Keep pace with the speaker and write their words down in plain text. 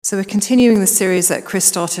So we're continuing the series that Chris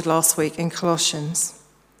started last week in Colossians.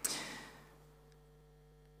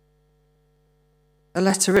 A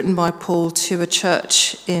letter written by Paul to a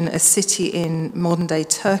church in a city in modern-day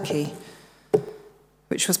Turkey,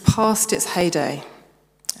 which was past its heyday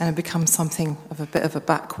and had become something of a bit of a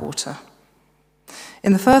backwater.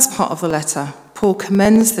 In the first part of the letter, Paul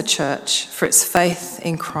commends the church for its faith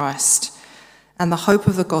in Christ and the hope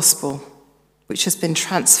of the gospel, which has been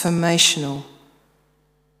transformational.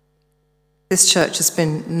 This church has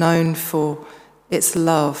been known for its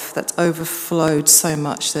love that overflowed so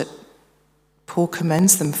much that Paul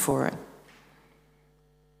commends them for it.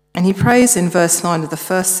 And he prays in verse 9 of the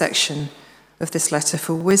first section of this letter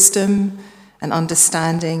for wisdom and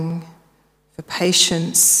understanding, for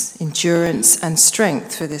patience, endurance, and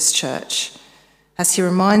strength for this church, as he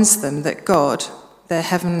reminds them that God, their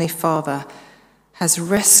heavenly Father, has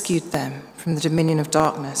rescued them from the dominion of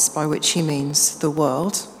darkness, by which he means the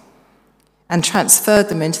world, and transferred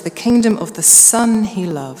them into the kingdom of the Son he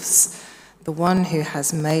loves, the one who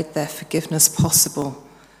has made their forgiveness possible,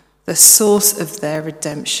 the source of their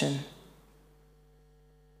redemption.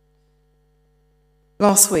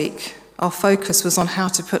 Last week, our focus was on how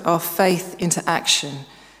to put our faith into action,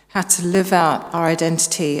 how to live out our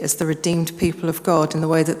identity as the redeemed people of God in the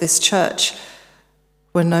way that this church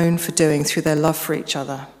were known for doing through their love for each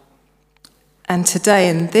other. And today,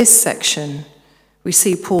 in this section, we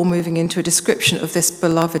see Paul moving into a description of this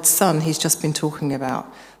beloved Son he's just been talking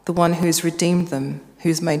about, the one who has redeemed them,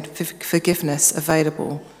 who's made forgiveness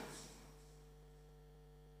available.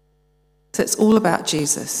 So it's all about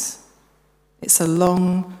Jesus. It's a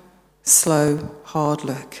long, slow, hard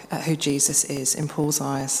look at who Jesus is in Paul's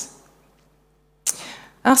eyes.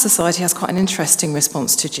 Our society has quite an interesting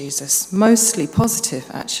response to Jesus, mostly positive,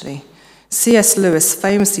 actually. C.S. Lewis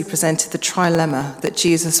famously presented the trilemma that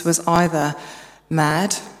Jesus was either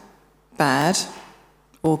mad, bad,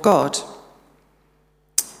 or God.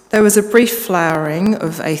 There was a brief flowering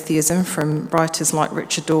of atheism from writers like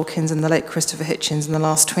Richard Dawkins and the late Christopher Hitchens in the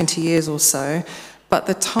last 20 years or so, but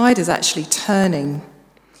the tide is actually turning.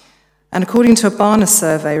 And according to a Barna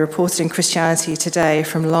survey reported in Christianity Today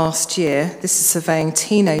from last year, this is surveying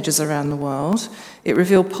teenagers around the world, it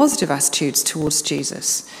revealed positive attitudes towards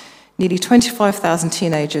Jesus. Nearly 25,000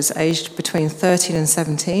 teenagers aged between 13 and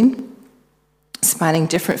 17, spanning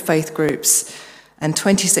different faith groups, and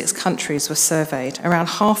 26 countries were surveyed. Around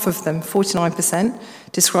half of them, 49%,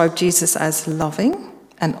 described Jesus as loving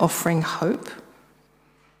and offering hope.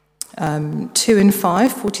 2 in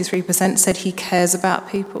 5, 43%, said he cares about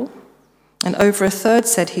people. And over a third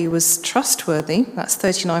said he was trustworthy, that's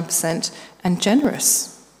 39%, and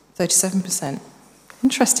generous, 37%.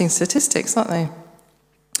 Interesting statistics, aren't they?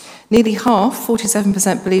 Nearly half,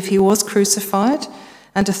 47%, believe he was crucified,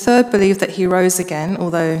 and a third believed that he rose again,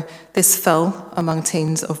 although this fell among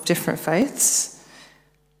teens of different faiths.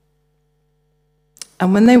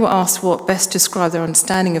 And when they were asked what best described their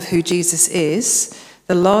understanding of who Jesus is,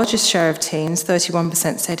 the largest share of teens,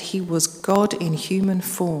 31%, said he was God in human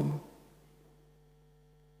form.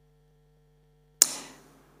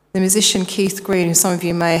 The musician Keith Green, who some of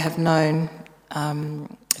you may have known,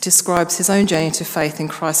 describes his own journey to faith in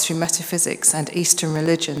Christ through metaphysics and Eastern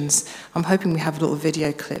religions. I'm hoping we have a little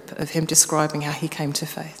video clip of him describing how he came to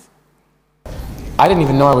faith. I didn't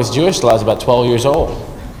even know I was Jewish till I was about 12 years old.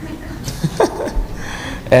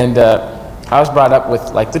 And I was brought up with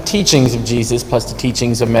like the teachings of Jesus plus the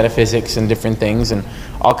teachings of metaphysics and different things, and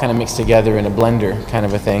all kind of mixed together in a blender kind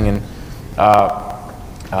of a thing. And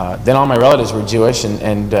then all my relatives were Jewish,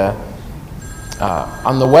 and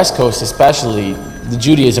on the West Coast especially, the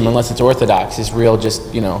Judaism, unless it's Orthodox, is real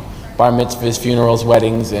just, bar mitzvahs, funerals,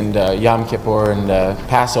 weddings, and Yom Kippur and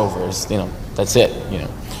Passovers, that's it,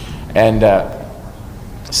 And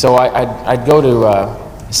so I'd go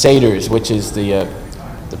to Seder's, which is the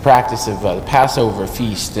practice of the Passover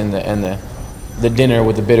feast and the dinner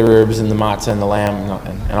with the bitter herbs and the matzah and the lamb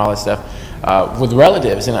and all that stuff with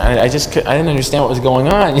relatives, and I didn't understand what was going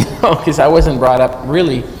on, because I wasn't brought up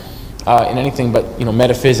really in anything but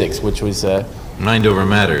metaphysics, which was mind over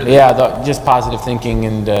matter. Yeah, just positive thinking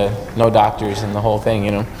and no doctors and the whole thing,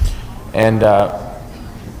 And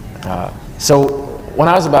so when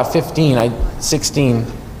I was about 16,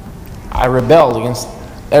 I rebelled against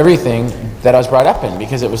everything that I was brought up in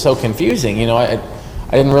because it was so confusing. I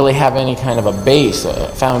didn't really have any kind of a base, a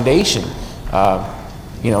foundation.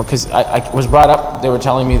 Because I was brought up, they were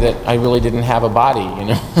telling me that I really didn't have a body,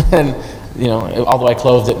 and although I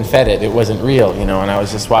clothed it and fed it, it wasn't real, and I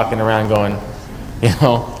was just walking around going,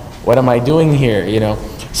 what am I doing here,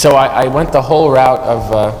 So I went the whole route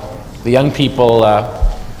of the young people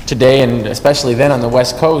today, and especially then on the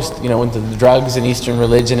West Coast, with the drugs and Eastern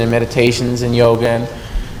religion and meditations and yoga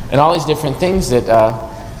and all these different things that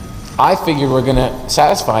I figured were going to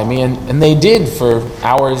satisfy me, and they did for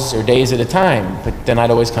hours or days at a time. But then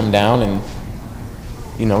I'd always come down and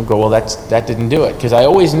go, well, that didn't do it, because I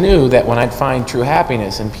always knew that when I'd find true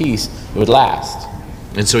happiness and peace, it would last.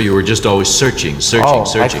 And so you were just always searching.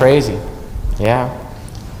 Like crazy, yeah.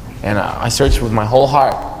 And I searched with my whole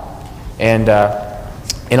heart. And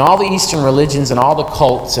in all the Eastern religions and all the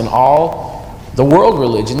cults and all the world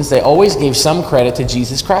religions, they always gave some credit to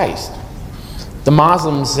Jesus Christ. The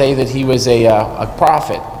Muslims say that he was a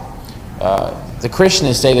prophet. The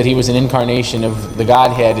Christians say that he was an incarnation of the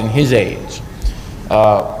Godhead in his age.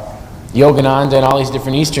 Yogananda and all these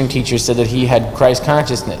different Eastern teachers said that he had Christ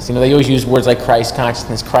consciousness. They always use words like Christ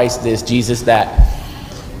consciousness, Christ this, Jesus that.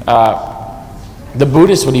 The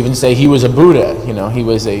Buddhists would even say he was a Buddha. He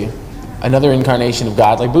was another incarnation of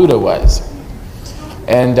God like Buddha was.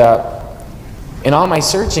 And in all my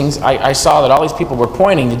searchings, I saw that all these people were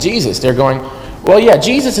pointing to Jesus. They're going, well, yeah,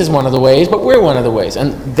 Jesus is one of the ways, but we're one of the ways.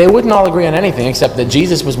 And they wouldn't all agree on anything except that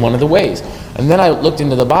Jesus was one of the ways. And then I looked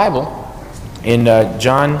into the Bible in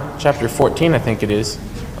John chapter 14, I think it is,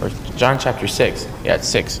 or John chapter 6. Yeah, it's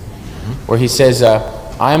 6. Where he says,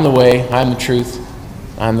 I am the way, I am the truth,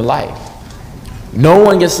 I am the life. No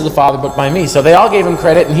one gets to the Father but by me. So they all gave him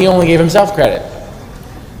credit, and he only gave himself credit.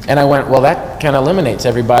 And I went, well, that kind of eliminates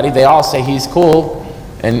everybody. They all say he's cool,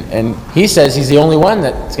 and he says he's the only one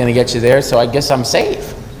that's going to get you there, so I guess I'm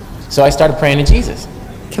safe. So I started praying to Jesus.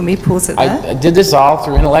 Can we pause it there? I did this all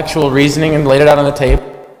through intellectual reasoning and laid it out on the table.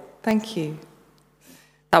 Thank you.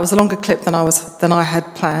 That was a longer clip than I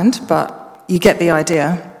had planned, but you get the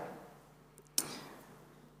idea.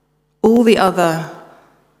 All the other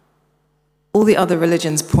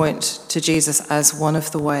religions point to Jesus as one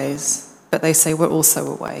of the ways, but they say we're also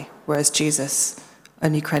a way, whereas Jesus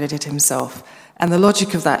only credited himself. And the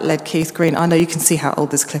logic of that led Keith Green. I know you can see how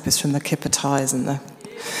old this clip is from the kipper ties and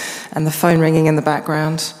the phone ringing in the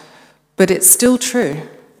background, but it's still true.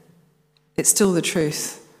 It's still the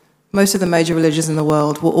truth. Most of the major religions in the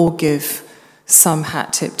world will all give some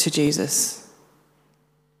hat tip to Jesus,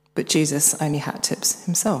 but Jesus only hat tips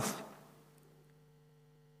himself.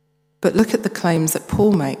 But look at the claims that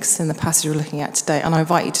Paul makes in the passage we're looking at today, and I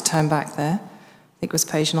invite you to turn back there. I think it was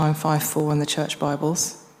page 954 in the church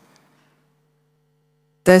Bibles.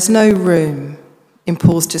 There's no room in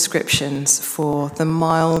Paul's descriptions for the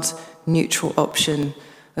mild, neutral option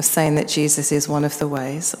of saying that Jesus is one of the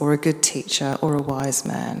ways, or a good teacher, or a wise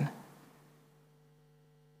man.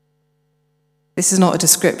 This is not a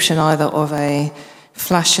description either of a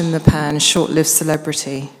flash-in-the-pan, short-lived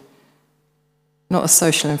celebrity, not a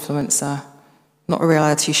social influencer, not a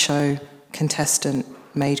reality show contestant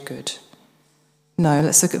made good. No,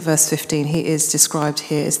 let's look at verse 15. He is described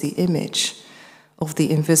here as the image of the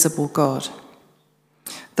invisible God,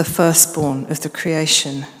 the firstborn of the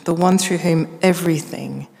creation, the one through whom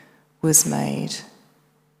everything was made,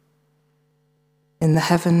 in the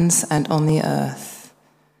heavens and on the earth,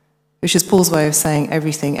 which is Paul's way of saying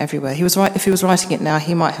everything everywhere. He was right. If he was writing it now,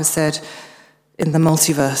 he might have said in the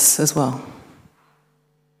multiverse as well.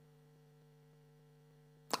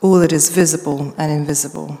 All that is visible and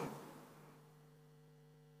invisible.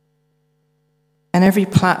 And every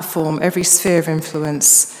platform, every sphere of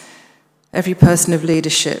influence, every person of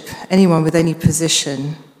leadership, anyone with any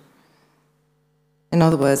position, in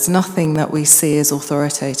other words, nothing that we see as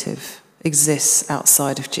authoritative exists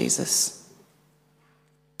outside of Jesus.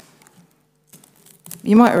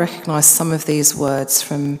 You might recognize some of these words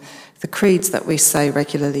from the creeds that we say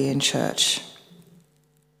regularly in church,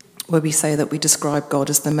 where we say that we describe God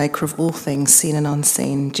as the maker of all things, seen and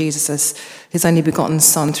unseen, Jesus as his only begotten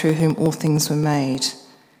Son, through whom all things were made.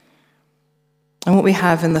 And what we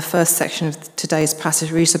have in the first section of today's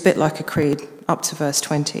passage reads a bit like a creed, up to verse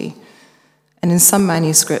 20. And in some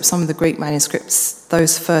manuscripts, some of the Greek manuscripts,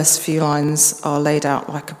 those first few lines are laid out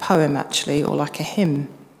like a poem, actually, or like a hymn.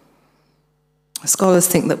 Scholars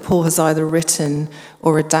think that Paul has either written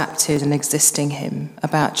or adapted an existing hymn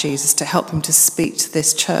about Jesus to help him to speak to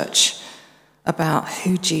this church about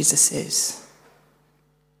who Jesus is.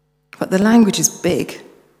 But the language is big,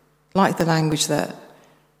 like the language that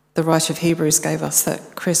the writer of Hebrews gave us,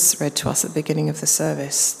 that Chris read to us at the beginning of the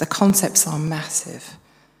service. The concepts are massive.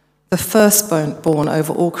 The firstborn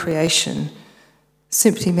over all creation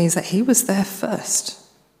simply means that he was there first,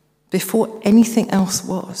 before anything else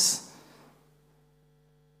was.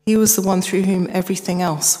 He was the one through whom everything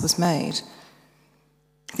else was made.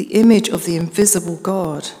 The image of the invisible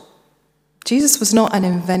God. Jesus was not an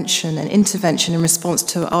invention, an intervention in response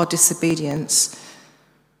to our disobedience.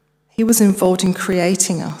 He was involved in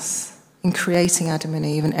creating us, in creating Adam and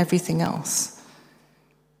Eve and everything else.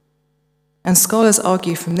 And scholars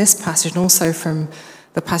argue from this passage and also from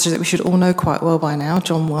the passage that we should all know quite well by now,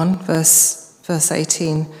 John 1, verse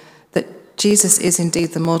 18, that Jesus is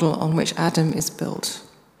indeed the model on which Adam is built.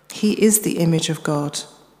 He is the image of God.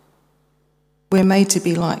 We're made to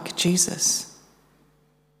be like Jesus.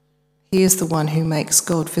 He is the one who makes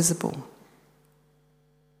God visible.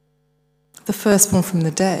 The firstborn from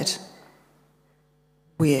the dead.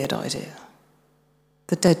 Weird idea.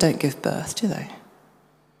 The dead don't give birth, do they?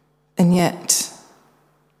 And yet,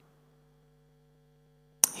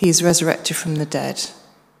 he is resurrected from the dead.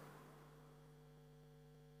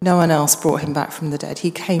 No one else brought him back from the dead. He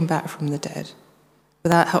came back from the dead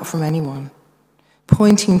without help from anyone,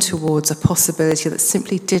 pointing towards a possibility that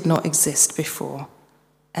simply did not exist before,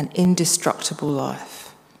 an indestructible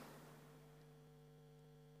life.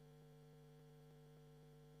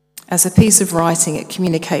 As a piece of writing, it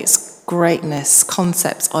communicates greatness,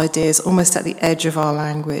 concepts, ideas, almost at the edge of our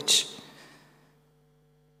language.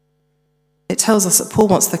 It tells us that Paul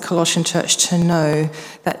wants the Colossian church to know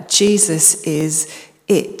that Jesus is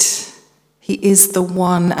it. He is the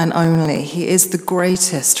one and only. He is the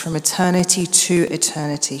greatest from eternity to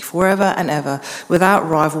eternity, forever and ever, without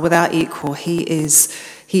rival, without equal. He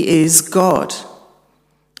is God.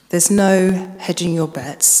 There's no hedging your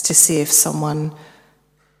bets to see if someone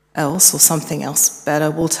else or something else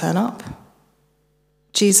better will turn up.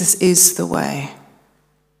 Jesus is the way.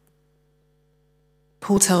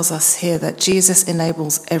 Paul tells us here that Jesus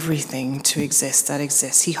enables everything to exist that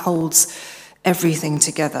exists. He holds everything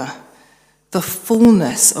together. The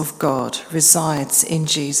fullness of God resides in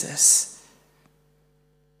Jesus.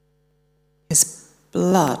 His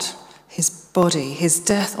blood, his body, his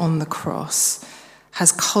death on the cross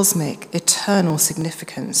has cosmic, eternal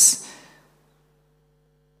significance.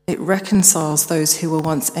 It reconciles those who were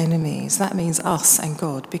once enemies. That means us and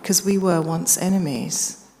God, because we were once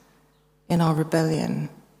enemies in our rebellion,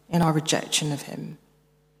 in our rejection of him.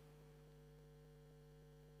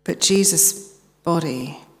 But Jesus'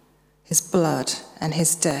 body, his blood, and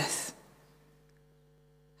his death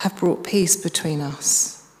have brought peace between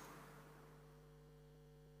us.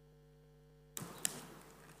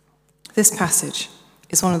 This passage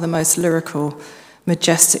is one of the most lyrical,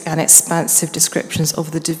 majestic and expansive descriptions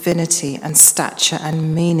of the divinity and stature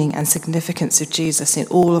and meaning and significance of Jesus in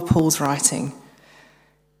all of Paul's writing.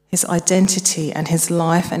 His identity and his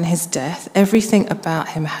life and his death, everything about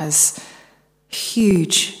him has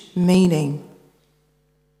huge meaning,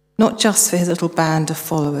 not just for his little band of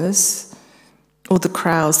followers or the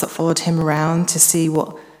crowds that followed him around to see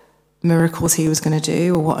what miracles he was going to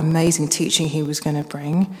do or what amazing teaching he was going to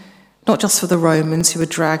bring, not just for the Romans who were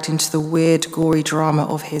dragged into the weird, gory drama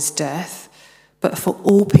of his death, but for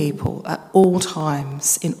all people at all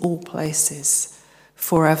times, in all places,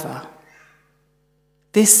 forever.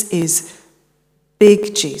 This is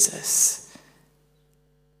big Jesus.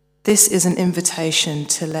 This is an invitation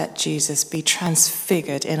to let Jesus be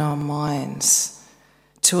transfigured in our minds,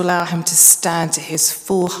 to allow him to stand to his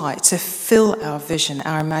full height, to fill our vision,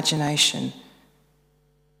 our imagination.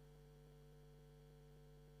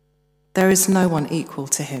 There is no one equal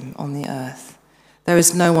to him on the earth. There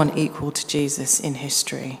is no one equal to Jesus in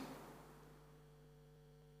history.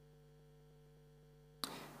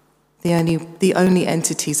 The only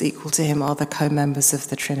entities equal to him are the co-members of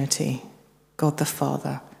the Trinity, God the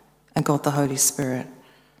Father and God the Holy Spirit.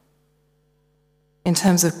 In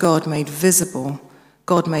terms of God made visible,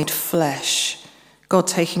 God made flesh, God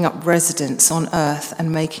taking up residence on earth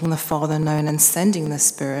and making the Father known and sending the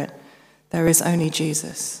Spirit, there is only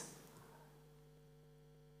Jesus.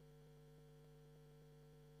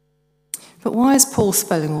 But why is Paul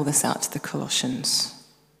spelling all this out to the Colossians?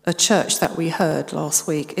 A church that we heard last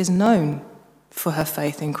week is known for her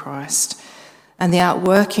faith in Christ and the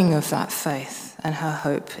outworking of that faith and her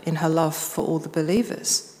hope in her love for all the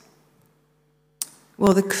believers.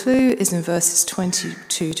 Well, the clue is in verses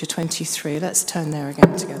 22 to 23. Let's turn there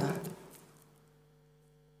again together.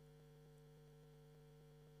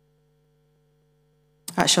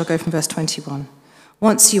 Actually, I'll go from verse 21.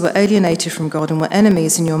 Once you were alienated from God and were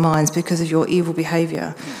enemies in your minds because of your evil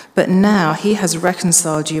behavior, but now he has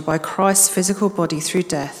reconciled you by Christ's physical body through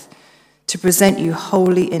death to present you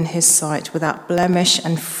wholly in his sight, without blemish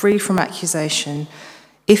and free from accusation,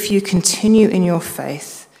 if you continue in your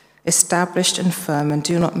faith, established and firm, and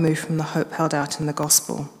do not move from the hope held out in the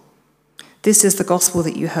gospel. This is the gospel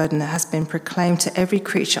that you heard and that has been proclaimed to every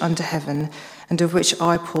creature under heaven, and of which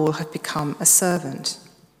I, Paul, have become a servant.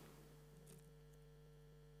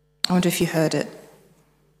 I wonder if you heard it.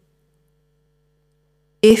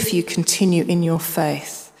 if you continue in your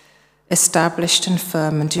faith, established and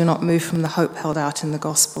firm, and do not move from the hope held out in the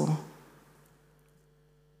gospel.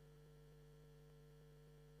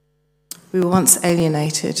 We were once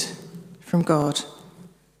alienated from God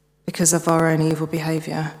because of our own evil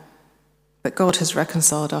behaviour, but God has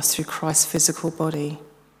reconciled us through Christ's physical body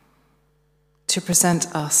to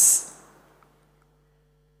present us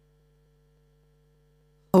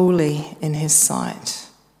holy in his sight,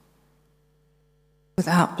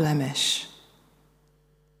 without blemish,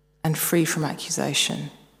 and free from accusation.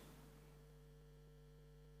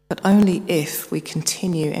 But only if we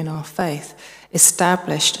continue in our faith,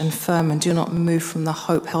 established and firm, and do not move from the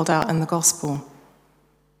hope held out in the gospel.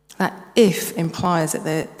 That if implies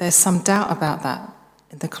that there's some doubt about that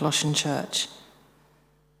in the Colossian church.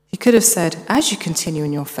 He could have said, as you continue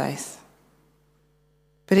in your faith.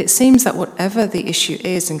 But it seems that whatever the issue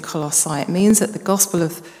is in Colossae, it means that the gospel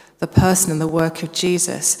of the person and the work of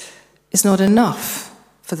Jesus is not enough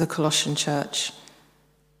for the Colossian church,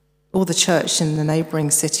 or the church in the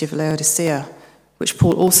neighbouring city of Laodicea, which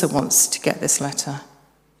Paul also wants to get this letter.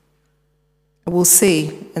 We'll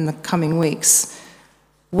see in the coming weeks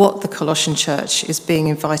what the Colossian church is being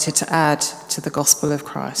invited to add to the gospel of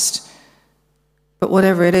Christ. But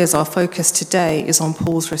whatever it is, our focus today is on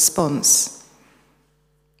Paul's response.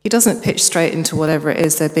 He doesn't pitch straight into whatever it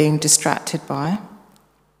is they're being distracted by,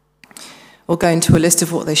 or go into a list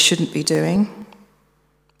of what they shouldn't be doing,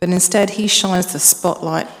 but instead he shines the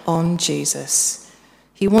spotlight on Jesus.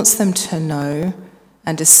 He wants them to know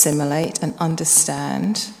and assimilate and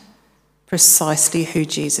understand precisely who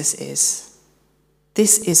Jesus is.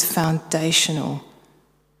 This is foundational.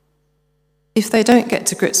 If they don't get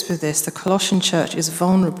to grips with this, the Colossian church is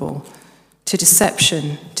vulnerable to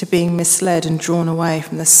deception, to being misled and drawn away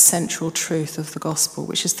from the central truth of the gospel,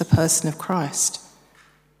 which is the person of Christ.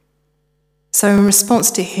 So in response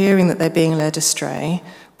to hearing that they're being led astray,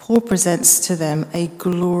 Paul presents to them a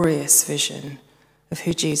glorious vision of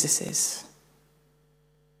who Jesus is.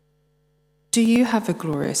 Do you have a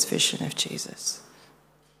glorious vision of Jesus?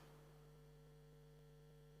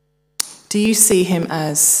 Do you see him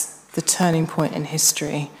as the turning point in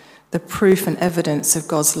history, the proof and evidence of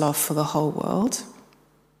God's love for the whole world?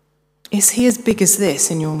 Is he as big as this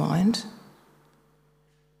in your mind?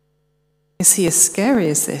 Is he as scary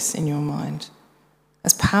as this in your mind?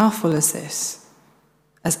 As powerful as this?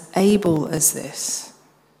 As able as this?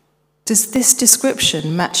 Does this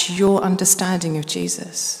description match your understanding of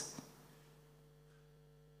Jesus?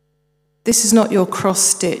 This is not your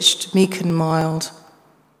cross-stitched, meek and mild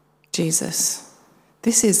Jesus.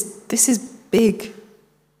 This is big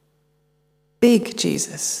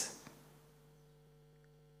Jesus.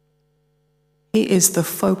 He is the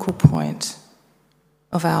focal point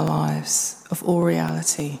of our lives, of all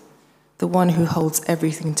reality, the one who holds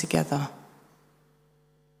everything together.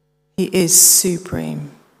 He is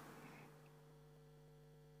supreme.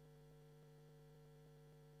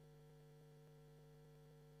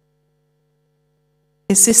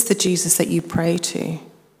 Is this the Jesus that you pray to,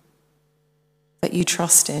 that you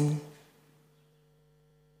trust in?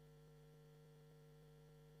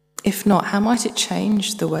 If not, how might it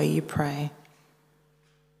change the way you pray,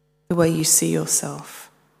 the way you see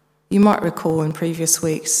yourself? You might recall in previous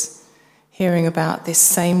weeks hearing about this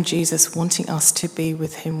same Jesus wanting us to be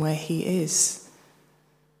with him where he is,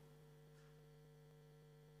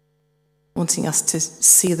 wanting us to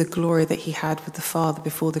see the glory that he had with the Father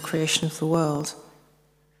before the creation of the world.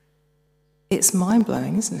 It's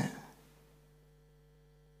mind-blowing, isn't it?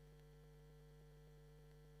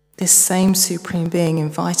 This same supreme being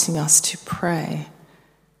inviting us to pray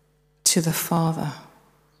to the Father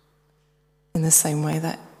in the same way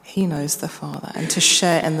that he knows the Father, and to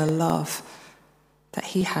share in the love that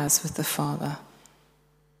he has with the Father.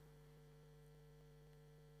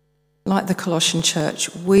 Like the Colossian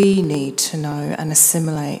church, we need to know and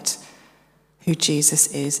assimilate who Jesus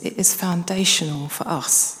is. It is foundational for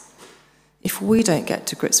us. If we don't get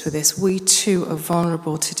to grips with this, we too are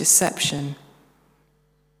vulnerable to deception,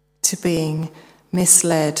 to being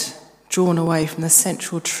misled, drawn away from the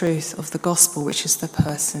central truth of the gospel, which is the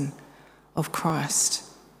person of Christ.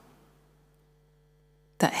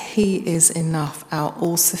 That he is enough, our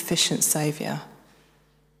all-sufficient Saviour.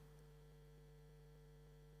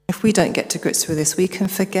 If we don't get to grips with this, we can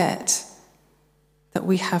forget that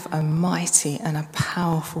we have a mighty and a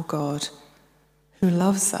powerful God who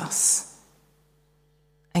loves us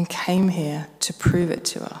and came here to prove it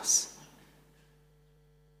to us.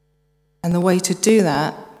 And the way to do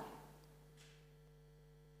that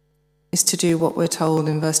is to do what we're told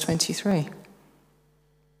in verse 23.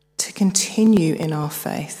 To continue in our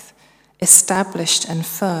faith, established and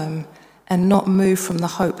firm, and not move from the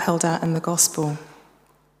hope held out in the gospel.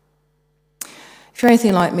 If you're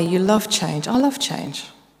anything like me, you love change. I love change.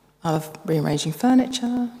 I love rearranging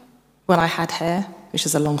furniture. When I had hair, which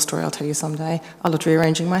is a long story I'll tell you someday, I loved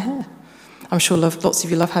rearranging my hair. I'm sure lots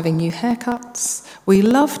of you love having new haircuts. We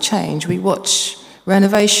love change. We watch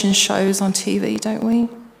renovation shows on TV, don't we?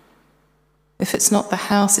 If it's not the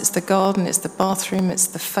house, it's the garden, it's the bathroom, it's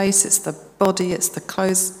the face, it's the body, it's the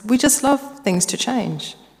clothes. We just love things to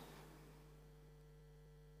change.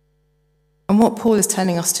 And what Paul is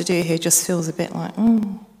telling us to do here just feels a bit like,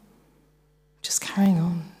 just carrying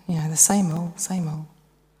on, the same old, same old.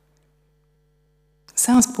 It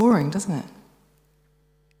sounds boring, doesn't it?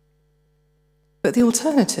 But the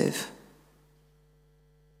alternative,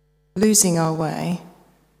 losing our way,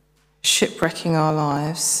 shipwrecking our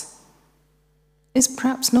lives, is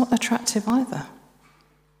perhaps not attractive either.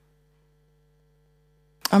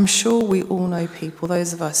 I'm sure we all know people,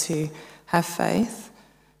 those of us who have faith,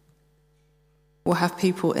 will have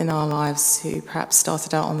people in our lives who perhaps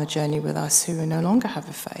started out on the journey with us who no longer have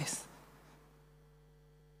a faith.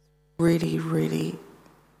 Really, really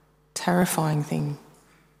terrifying thing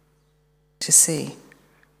to see.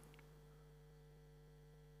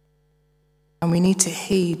 And we need to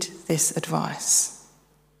heed this advice.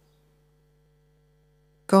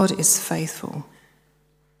 God is faithful.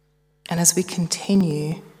 And as we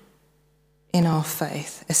continue in our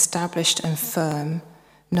faith, established and firm,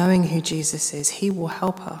 knowing who Jesus is, he will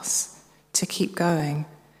help us to keep going.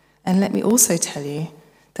 And let me also tell you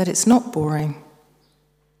that it's not boring.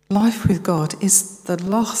 Life with God is the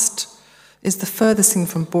furthest thing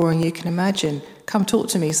from boring you can imagine. Come talk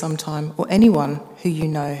to me sometime, or anyone who you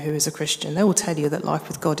know who is a Christian. They will tell you that life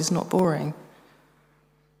with God is not boring.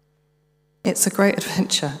 It's a great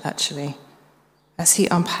adventure, actually, as he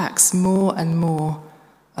unpacks more and more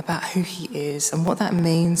about who he is and what that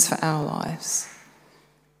means for our lives.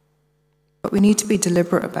 But we need to be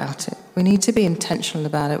deliberate about it. We need to be intentional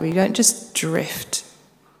about it. We don't just drift.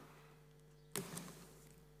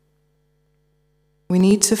 We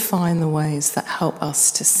need to find the ways that help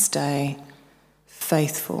us to stay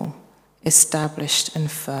faithful, established and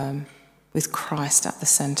firm, with Christ at the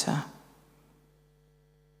centre.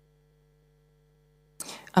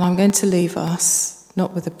 And I'm going to leave us,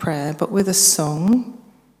 not with a prayer, but with a song.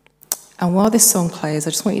 And while this song plays,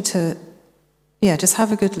 I just want you to, just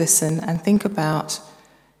have a good listen and think about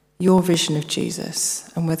your vision of Jesus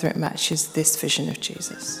and whether it matches this vision of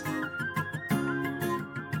Jesus.